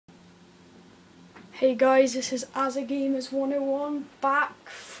Hey guys, this is Gamers 101 back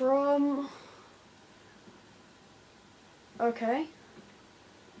from... Okay.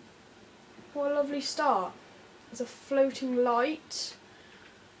 What a lovely start. There's a floating light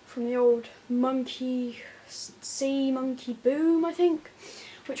from the old Monkey Boom, I think,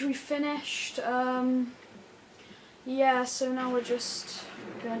 which we finished. Yeah, so now we're just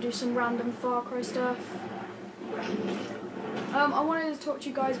going to do some random Far Cry stuff. I wanted to talk to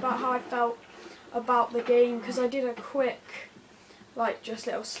you guys about how I felt about the game, because I did a quick, just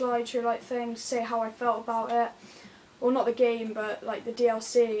little slideshow thing to say how I felt about it. Well, not the game, but the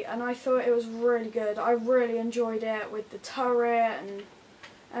DLC, and I thought it was really good. I really enjoyed it with the turret and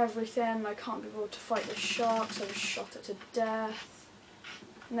everything. I can't be able to fight the sharks, I just shot it to death.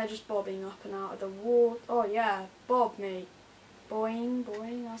 And they're just bobbing up and out of the water. Oh yeah, bob mate. Boing,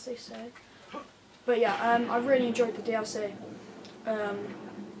 boing, as they say. But yeah, I really enjoyed the DLC.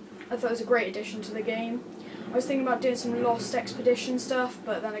 I thought it was a great addition to the game. I was thinking about doing some Lost Expedition stuff,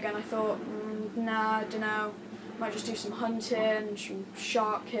 but then again I thought, nah, I don't know. Might just do some hunting, some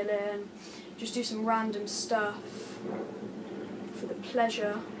shark killing, just do some random stuff for the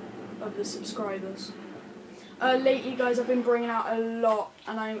pleasure of the subscribers. Lately, guys, I've been bringing out a lot,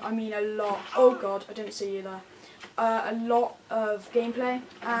 and I mean a lot. Oh god, I didn't see you there. A lot of gameplay,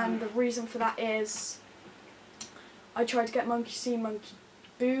 and the reason for that is I tried to get Monkey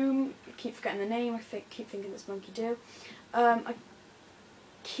Boom. I keep forgetting the name. I keep thinking it's Monkey Do. I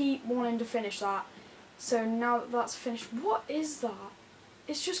keep wanting to finish that. So now that that's finished, what is that?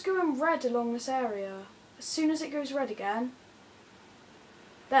 It's just going red along this area. As soon as it goes red again,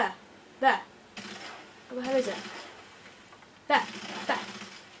 there. What the hell is it? There.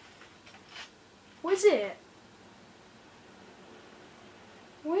 What is it?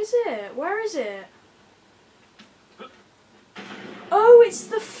 What is it? Where is it? Oh, it's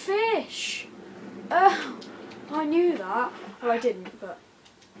the fish! Oh, I knew that. Well, I didn't, but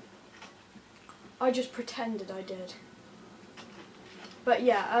I just pretended I did. But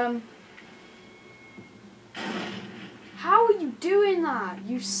yeah, how are you doing that,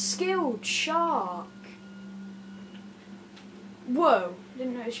 you skilled shark? Whoa,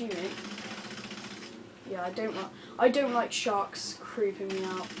 didn't notice you, mate. Yeah, I don't like sharks creeping me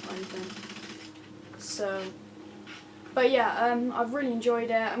out or anything. So, but yeah, I've really enjoyed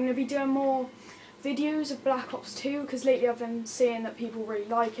it. I'm going to be doing more videos of Black Ops 2 because lately I've been seeing that people really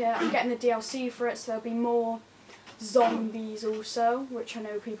like it. I'm getting the DLC for it, so there'll be more zombies also, which I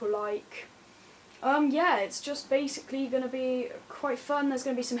know people like. Yeah, it's just basically going to be quite fun. There's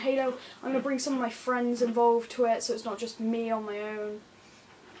going to be some Halo. I'm going to bring some of my friends involved to it, so it's not just me on my own.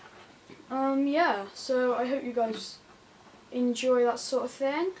 Yeah, so I hope you guys enjoy that sort of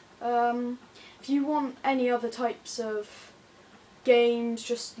thing. If you want any other types of games,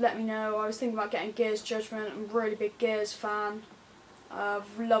 just let me know. I was thinking about getting Gears Judgment. I'm a really big Gears fan.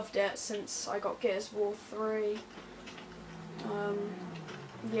 I've loved it since I got Gears of War 3.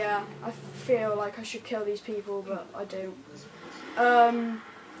 Yeah, I feel like I should kill these people, but I don't.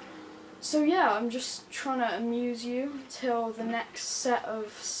 So yeah, I'm just trying to amuse you till the next set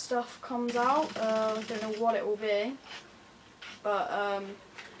of stuff comes out. I don't know what it will be, but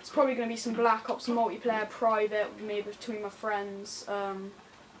it's probably going to be some Black Ops multiplayer private with me between my friends. I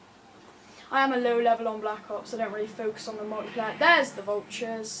am a low level on Black Ops, I don't really focus on the multiplayer. There's the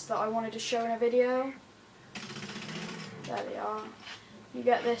Vultures that I wanted to show in a video. There they are. You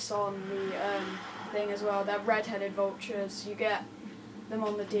get this on the thing as well. They're red-headed vultures. You get them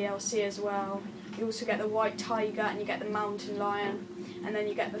on the DLC as well. You also get the white tiger and you get the mountain lion, and then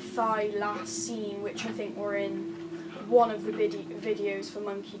you get the Thai last scene, which I think were in one of the videos for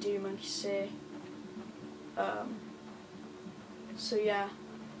Monkey Do, Monkey See. So yeah,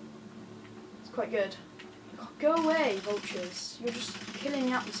 it's quite good. Go away, vultures. You're just killing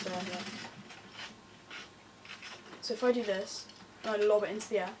the atmosphere here. So if I do this, and I lob it into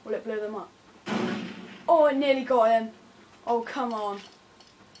the air, will it blow them up? Oh, it nearly got him. Oh, come on.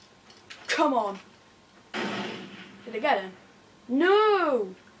 Come on. Did it get him?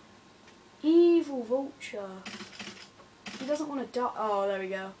 No! Evil vulture. He doesn't want to die. Oh, there we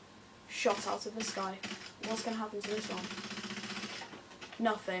go. Shot out of the sky. What's going to happen to this one?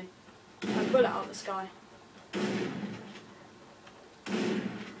 Nothing. A bullet out of the sky.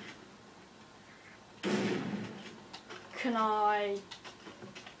 Can I...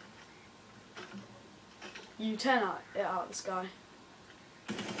 You turn it out of the sky.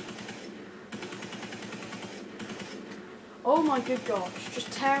 Oh my good gosh,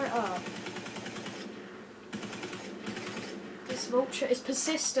 just tear it up. This vulture is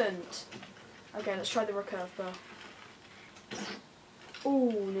persistent. Okay, let's try the recurve bow.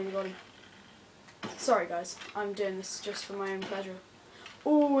 Ooh, nearly got him. Sorry guys, I'm doing this just for my own pleasure.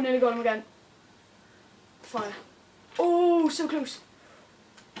 Oh, nearly got him again. Fire. Oh, so close.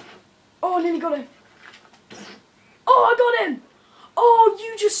 Oh, nearly got him. Oh, I got him. Oh,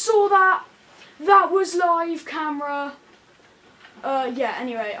 you just saw that. That was live camera. Yeah,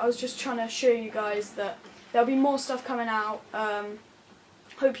 anyway, I was just trying to show you guys that there'll be more stuff coming out.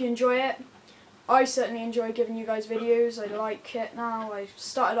 Hope you enjoy it. I certainly enjoy giving you guys videos. I like it now. I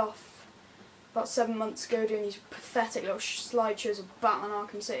started off about 7 months ago doing these pathetic little slideshows of Batman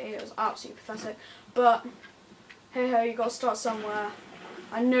Arkham City. It was absolutely pathetic. But, hey ho, you got to start somewhere.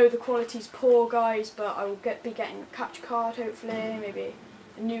 I know the quality's poor, guys, but I will be getting a capture card, hopefully, maybe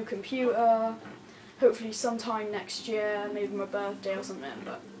a new computer, hopefully sometime next year, maybe my birthday or something.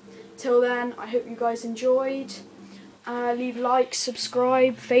 But till then, I hope you guys enjoyed. Leave a like,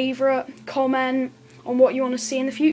 subscribe, favourite, comment on what you want to see in the future.